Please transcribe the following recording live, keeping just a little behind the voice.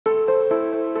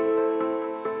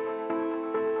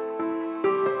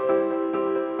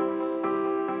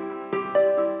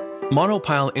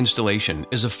Monopile installation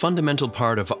is a fundamental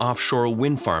part of offshore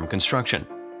wind farm construction.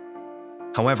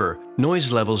 However,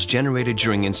 noise levels generated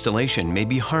during installation may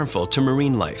be harmful to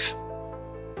marine life.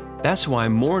 That's why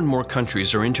more and more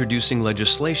countries are introducing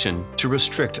legislation to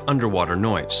restrict underwater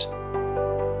noise.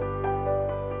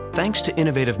 Thanks to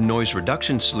innovative noise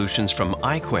reduction solutions from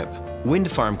IQIP, wind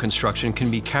farm construction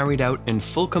can be carried out in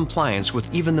full compliance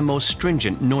with even the most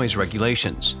stringent noise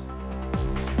regulations.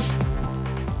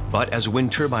 But as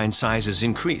wind turbine sizes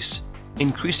increase,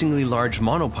 increasingly large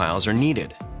monopiles are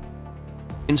needed.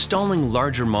 Installing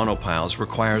larger monopiles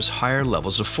requires higher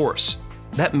levels of force.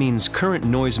 That means current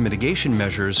noise mitigation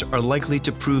measures are likely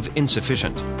to prove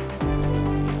insufficient.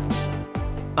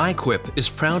 IQIP is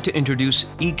proud to introduce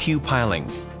EQ piling.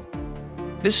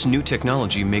 This new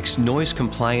technology makes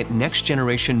noise-compliant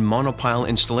next-generation monopile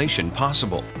installation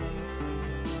possible.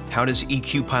 How does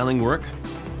EQ piling work?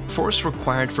 Force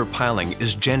required for piling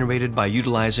is generated by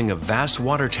utilizing a vast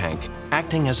water tank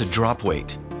acting as a drop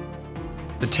weight.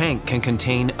 The tank can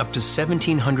contain up to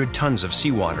 1,700 tons of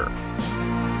seawater.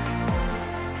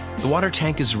 The water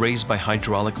tank is raised by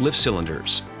hydraulic lift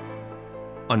cylinders.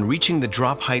 On reaching the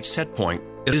drop height set point,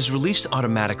 it is released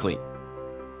automatically.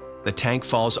 The tank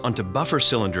falls onto buffer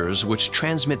cylinders which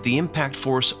transmit the impact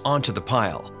force onto the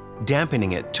pile,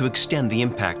 dampening it to extend the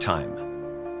impact time.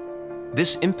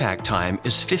 This impact time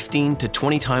is 15 to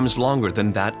 20 times longer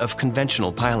than that of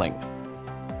conventional piling.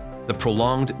 The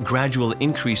prolonged, gradual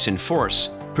increase in force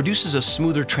produces a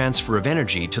smoother transfer of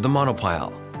energy to the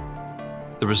monopile.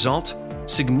 The result?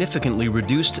 Significantly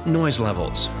reduced noise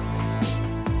levels.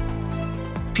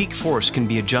 Peak force can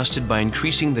be adjusted by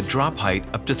increasing the drop height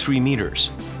up to 3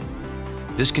 meters.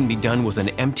 This can be done with an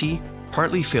empty,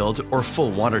 partly filled, or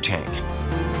full water tank.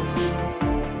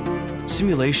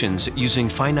 Simulations using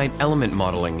finite element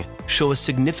modeling show a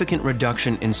significant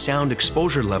reduction in sound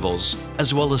exposure levels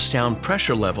as well as sound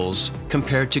pressure levels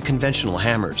compared to conventional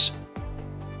hammers.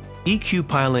 EQ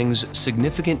piling's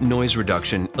significant noise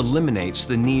reduction eliminates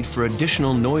the need for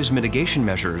additional noise mitigation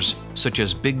measures such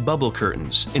as big bubble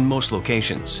curtains in most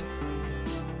locations.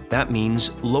 That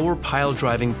means lower pile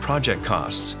driving project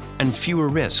costs and fewer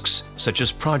risks such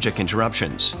as project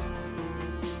interruptions.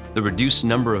 The reduced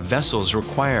number of vessels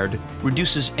required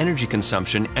reduces energy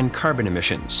consumption and carbon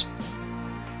emissions.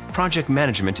 Project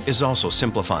management is also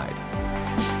simplified.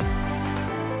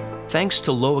 Thanks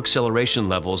to low acceleration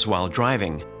levels while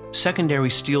driving, secondary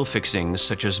steel fixings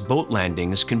such as boat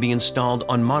landings can be installed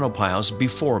on monopiles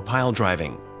before pile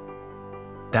driving.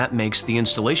 That makes the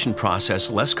installation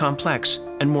process less complex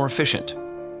and more efficient.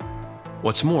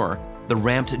 What's more, the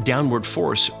ramped downward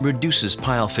force reduces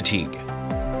pile fatigue.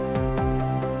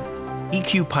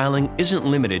 EQ piling isn't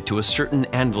limited to a certain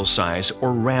anvil size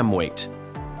or ram weight.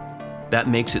 That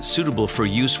makes it suitable for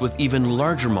use with even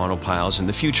larger monopiles in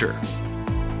the future.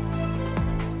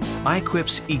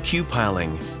 IQIP's EQ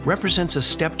piling represents a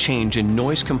step change in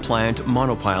noise-compliant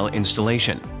monopile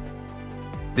installation.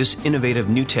 This innovative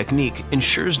new technique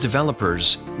ensures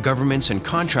developers, governments, and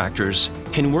contractors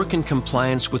can work in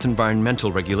compliance with environmental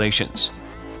regulations.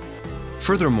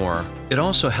 Furthermore, it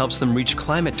also helps them reach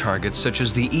climate targets such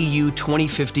as the EU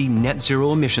 2050 net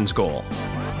zero emissions goal.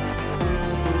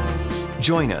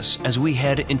 Join us as we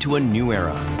head into a new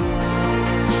era.